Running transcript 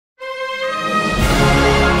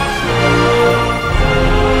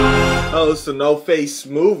Oh, it's the No Face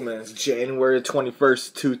Movement. It's January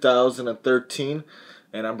 21st, 2013,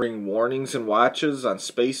 and I'm bringing warnings and watches on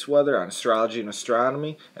space weather, on astrology and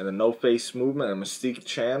astronomy, and the No Face Movement and Mystique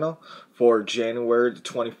channel for January the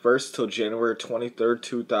 21st till January 23rd,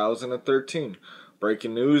 2013.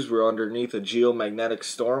 Breaking news, we're underneath a geomagnetic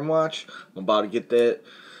storm watch. I'm about to get that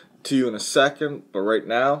to you in a second, but right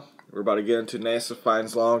now, we're about to get into NASA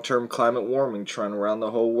finds long-term climate warming trend around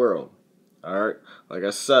the whole world. Alright, like I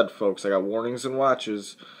said, folks, I got warnings and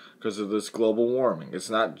watches because of this global warming. It's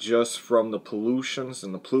not just from the pollutions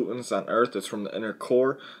and the pollutants on Earth, it's from the inner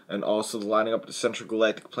core and also the lining up the central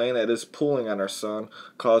galactic plane that is pulling on our sun,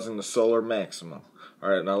 causing the solar maximum.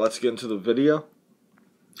 Alright, now let's get into the video.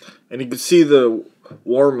 And you can see the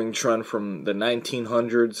warming trend from the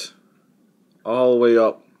 1900s all the way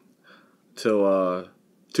up till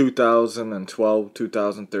 2012,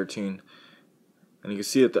 2013. And you can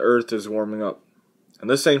see that the Earth is warming up. And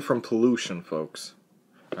this ain't from pollution, folks.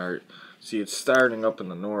 Alright, see it's starting up in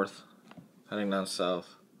the north, heading down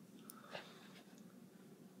south.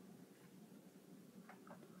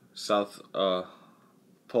 South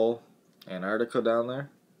Pole, Antarctica down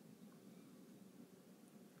there.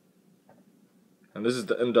 And this is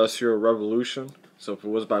the Industrial Revolution. So if it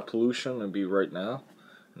was by pollution, it'd be right now,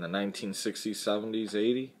 in the 1960s, 70s,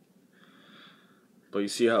 80s. But you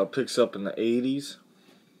see how it picks up in the 80s,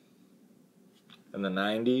 in the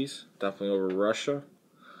 90s, definitely over Russia,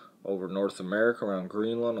 over North America, around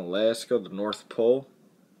Greenland, Alaska, the North Pole,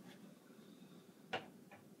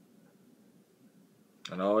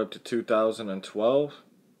 and all the way up to 2012.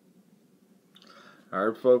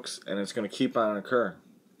 Alright, folks, and it's going to keep on occurring.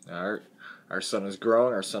 Alright, our sun is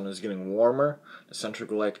growing, our sun is getting warmer, the central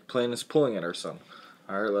galactic plane is pulling at our sun.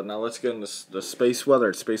 Alright, now let's get into the space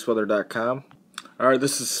weather at spaceweather.com. Alright,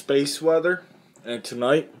 this is space weather, and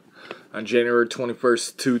tonight, on January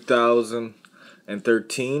 21st,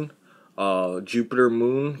 2013,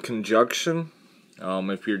 Jupiter-Moon conjunction.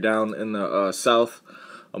 If you're down in the South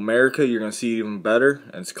America, you're going to see it even better,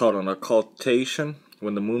 and it's called an occultation.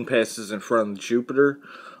 When the Moon passes in front of Jupiter,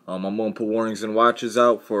 I'm going to put warnings and watches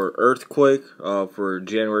out for earthquake for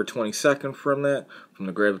January 22nd from that, from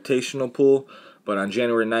the gravitational pull. But on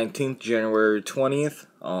January 19th, January 20th,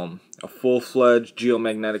 a full-fledged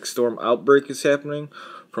geomagnetic storm outbreak is happening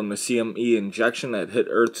from the CME injection that hit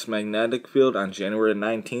Earth's magnetic field on January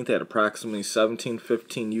 19th at approximately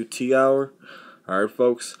 17:15 UT hour. Alright,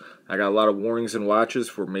 folks, I got a lot of warnings and watches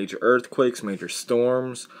for major earthquakes, major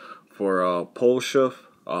storms, for pole shift.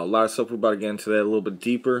 A lot of stuff. We're about to get into that a little bit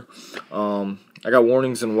deeper. I got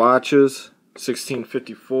warnings and watches,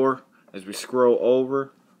 1654, as we scroll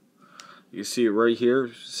over. You see it right here,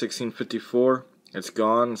 1654. It's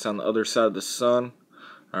gone. It's on the other side of the sun.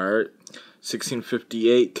 Alright.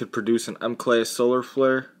 1658 could produce an M-class solar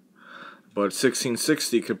flare. But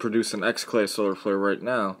 1660 could produce an X-class solar flare right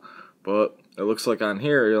now. But it looks like on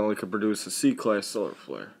here it only could produce a C-class solar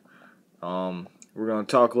flare. We're going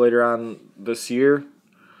to talk later on this year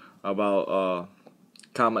about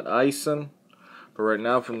comet Ison. But right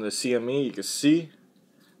now from the CME you can see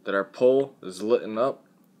that our pole is lighting up.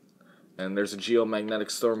 And there's a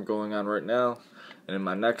geomagnetic storm going on right now. And in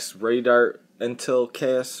my next radar intel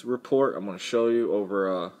cast report, I'm going to show you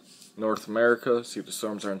over North America, see if the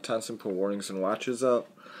storms are intense, and put warnings and watches out.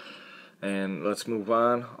 And let's move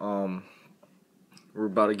on. We're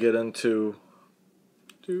about to get into,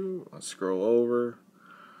 let's scroll over,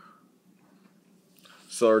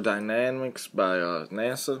 Solar Dynamics by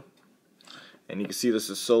NASA. And you can see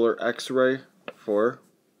this is solar X-ray for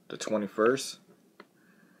the 21st.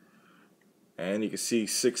 And you can see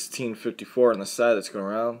 1654 on the side that's going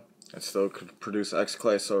around. It still could produce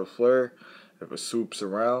X-class solar flare. If it swoops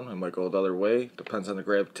around, it might go the other way. Depends on the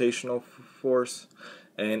gravitational force.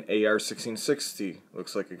 And AR 1660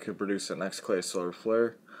 looks like it could produce an X-class solar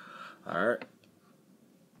flare. Alright.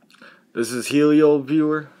 This is Helio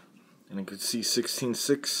viewer. And you can see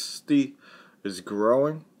 1660 is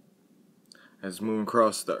growing. It's moving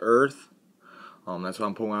across the Earth. That's why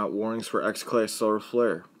I'm pulling out warnings for X-class solar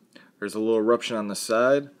flare. There's a little eruption on the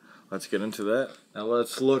side. Let's get into that. Now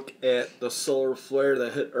let's look at the solar flare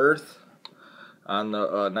that hit Earth on the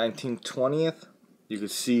 1920th. You can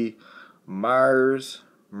see Mars,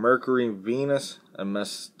 Mercury, Venus, and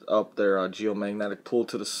messed up their geomagnetic pull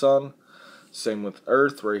to the sun. Same with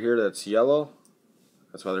Earth right here. That's yellow.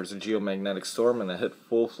 That's why there's a geomagnetic storm and it hit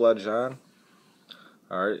full-fledged on.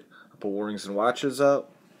 Alright, I'll put warnings and watches out.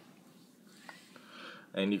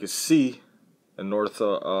 And you can see in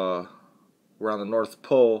around the North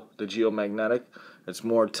Pole, the geomagnetic, it's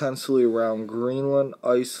more intensely around Greenland,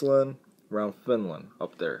 Iceland, around Finland,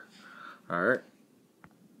 up there. Alright.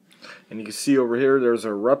 And you can see over here there's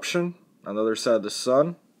an eruption on the other side of the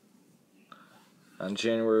sun on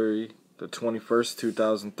January the 21st,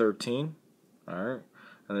 2013. Alright.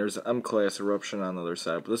 And there's an M-class eruption on the other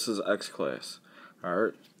side. But this is X-class.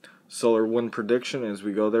 Alright. Solar wind prediction as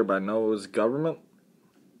we go there by NOAA's government.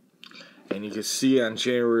 And you can see on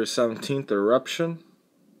January 17th the eruption.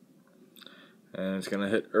 And it's going to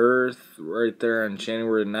hit Earth right there on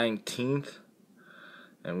January 19th.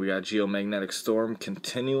 And we got geomagnetic storm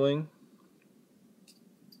continuing.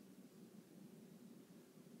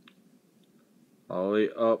 All the way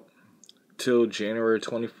up till January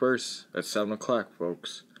 21st at 7 o'clock,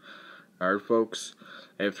 folks. Alright, folks.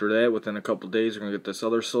 After that, within a couple days, we're going to get this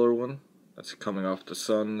other solar one. That's coming off the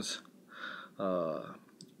sun's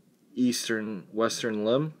western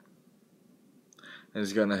limb. And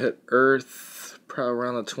it's going to hit Earth probably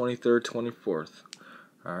around the 23rd, 24th.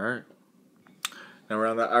 Alright. Now we're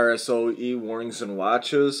on the RSOE warnings and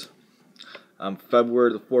watches. On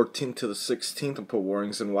February the 14th to the 16th, I'll put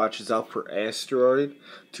warnings and watches out for asteroid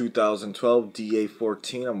 2012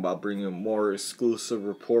 DA14. I'm about to bring you a more exclusive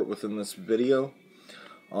report within this video.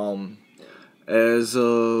 As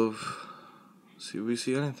of, see if we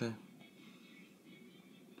see anything.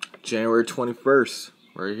 January 21st,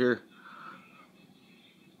 right here.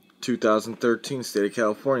 2013, state of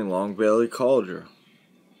California, Long Valley Cauldron.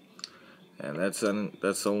 And that's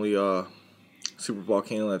only a super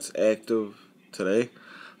volcano that's active today.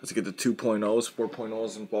 Let's get the 2.0s,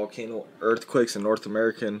 4.0s in volcano earthquakes and North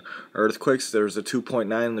American earthquakes. There's a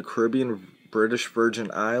 2.9 in the Caribbean, British Virgin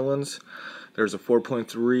Islands. There's a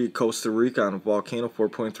 4.3 Costa Rica on a volcano,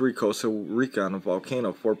 4.3 Costa Rica on a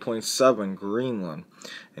volcano, 4.7 Greenland.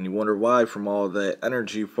 And you wonder why from all that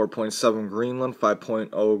energy, 4.7 Greenland,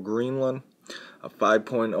 5.0 Greenland, a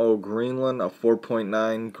 5.0 Greenland, a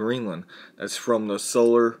 4.9 Greenland. That's from the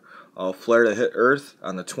solar flare that hit Earth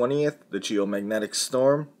on the 20th, the geomagnetic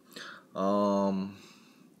storm.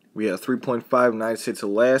 We have 3.5 United States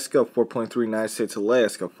Alaska, 4.3 United States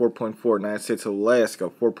Alaska, 4.4 United States Alaska,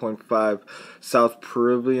 4.5 South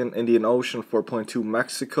Peruvian Indian Ocean, 4.2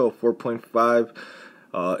 Mexico,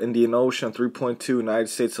 4.5 Indian Ocean, 3.2 United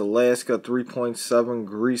States Alaska, 3.7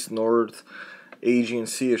 Greece, North Aegean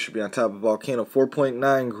Sea. It should be on top of a volcano.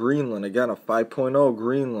 4.9 Greenland, again a 5.0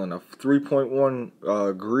 Greenland, a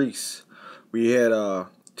 3.1 Greece. We had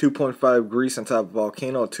 2.5 Greece on top of a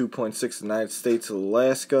volcano, 2.6 United States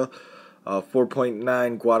Alaska,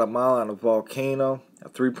 4.9 Guatemala on a volcano,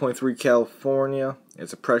 3.3 California.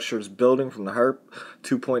 It's a pressure building from the HARP.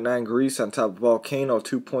 2.9 Greece on top of a volcano,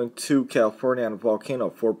 2.2 California on a volcano,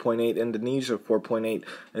 4.8 Indonesia, 4.8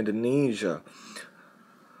 Indonesia.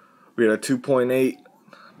 We had a 2.8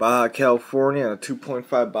 Baja California and a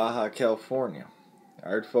 2.5 Baja California.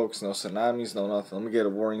 Alright, folks, no tsunamis, no nothing. Let me get a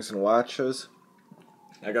warnings and watches.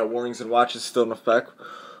 I got warnings and watches still in effect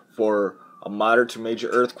for a moderate to major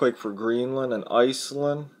earthquake for Greenland and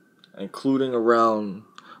Iceland, including around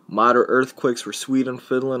moderate earthquakes for Sweden,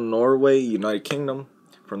 Finland, Norway, United Kingdom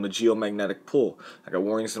from the geomagnetic pull. I got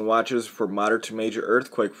warnings and watches for moderate to major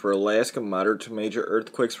earthquake for Alaska, moderate to major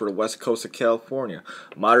earthquakes for the west coast of California,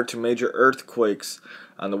 moderate to major earthquakes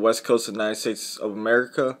on the west coast of the United States of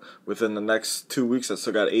America within the next 2 weeks. I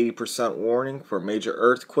still got 80% warning for a major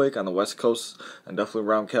earthquake on the west coast and definitely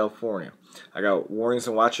around California. I got warnings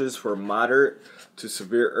and watches for moderate to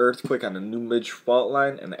severe earthquake on the New Midge fault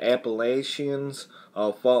line and the Appalachians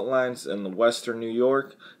fault lines in the western New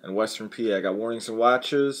York and western PA. I got warnings and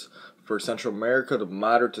watches for Central America, the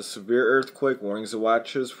moderate to severe earthquake. Warnings and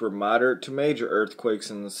watches for moderate to major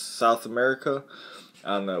earthquakes in South America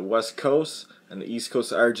on the west coast and the east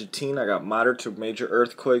coast of Argentina. I got moderate to major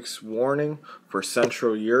earthquakes warning for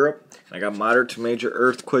Central Europe. I got moderate to major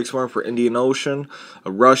earthquakes warning for Indian Ocean,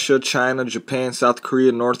 Russia, China, Japan, South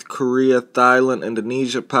Korea, North Korea, Thailand,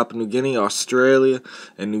 Indonesia, Papua New Guinea, Australia,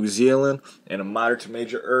 and New Zealand. And a moderate to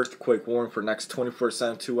major earthquake warning for next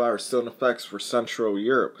 24/72 hours still in effect for Central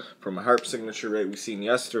Europe from a HARP signature rate we seen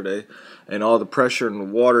yesterday. And all the pressure in the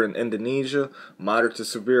water in Indonesia, moderate to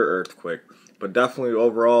severe earthquake. But definitely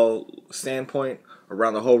overall standpoint,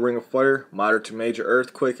 around the whole ring of fire, moderate to major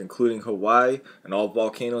earthquake, including Hawaii, and all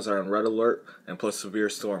volcanoes are on red alert, and plus severe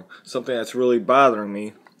storm. Something that's really bothering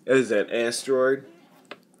me is that asteroid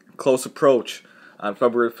close approach on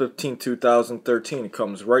February 15, 2013. It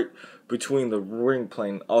comes right between the ring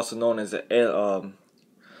plane, also known as the,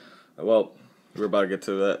 well, we're about to get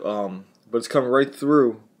to that, but it's coming right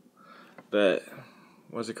through that,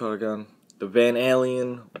 what's it called again? The Van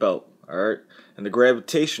Allen belt. Alright, and the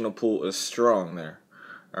gravitational pull is strong there.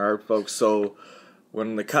 Alright, folks, so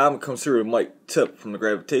when the comet comes through, it might tip from the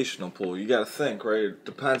gravitational pull. You gotta think, right? It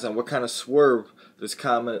depends on what kind of swerve this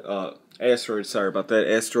asteroid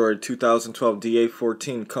 2012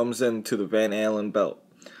 DA14 comes into the Van Allen belt.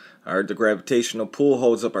 Alright, the gravitational pull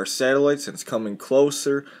holds up our satellites and it's coming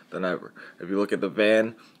closer than ever. If you look at the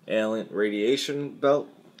Van Allen radiation belt,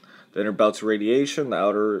 the inner belt's radiation, the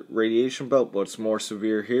outer radiation belt, but it's more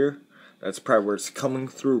severe here. That's probably where it's coming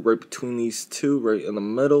through, right between these two, right in the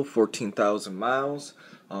middle, 14,000 miles.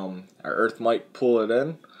 Our Earth might pull it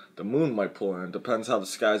in. The moon might pull it in. It depends how the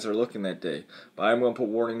skies are looking that day. But I'm going to put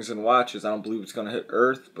warnings and watches. I don't believe it's going to hit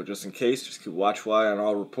Earth, but just in case, just keep watchful eye on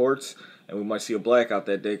all reports. And we might see a blackout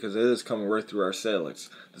that day because it is coming right through our satellites.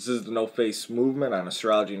 This is the No Face Movement on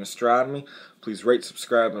astrology and astronomy. Please rate,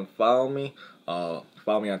 subscribe, and follow me.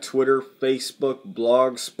 Follow me on Twitter, Facebook,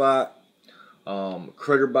 Blogspot,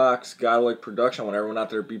 Critterbox, Godlike Production. I want everyone out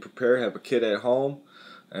there to be prepared. Have a kid at home.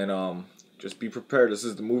 And just be prepared. This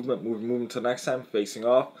is the movement. Moving to next time. Facing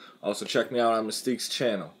off. Also check me out on Mystique's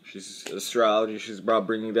channel. She's astrology. She's about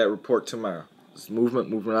bringing that report tomorrow. This movement.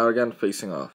 Moving out again. Facing off.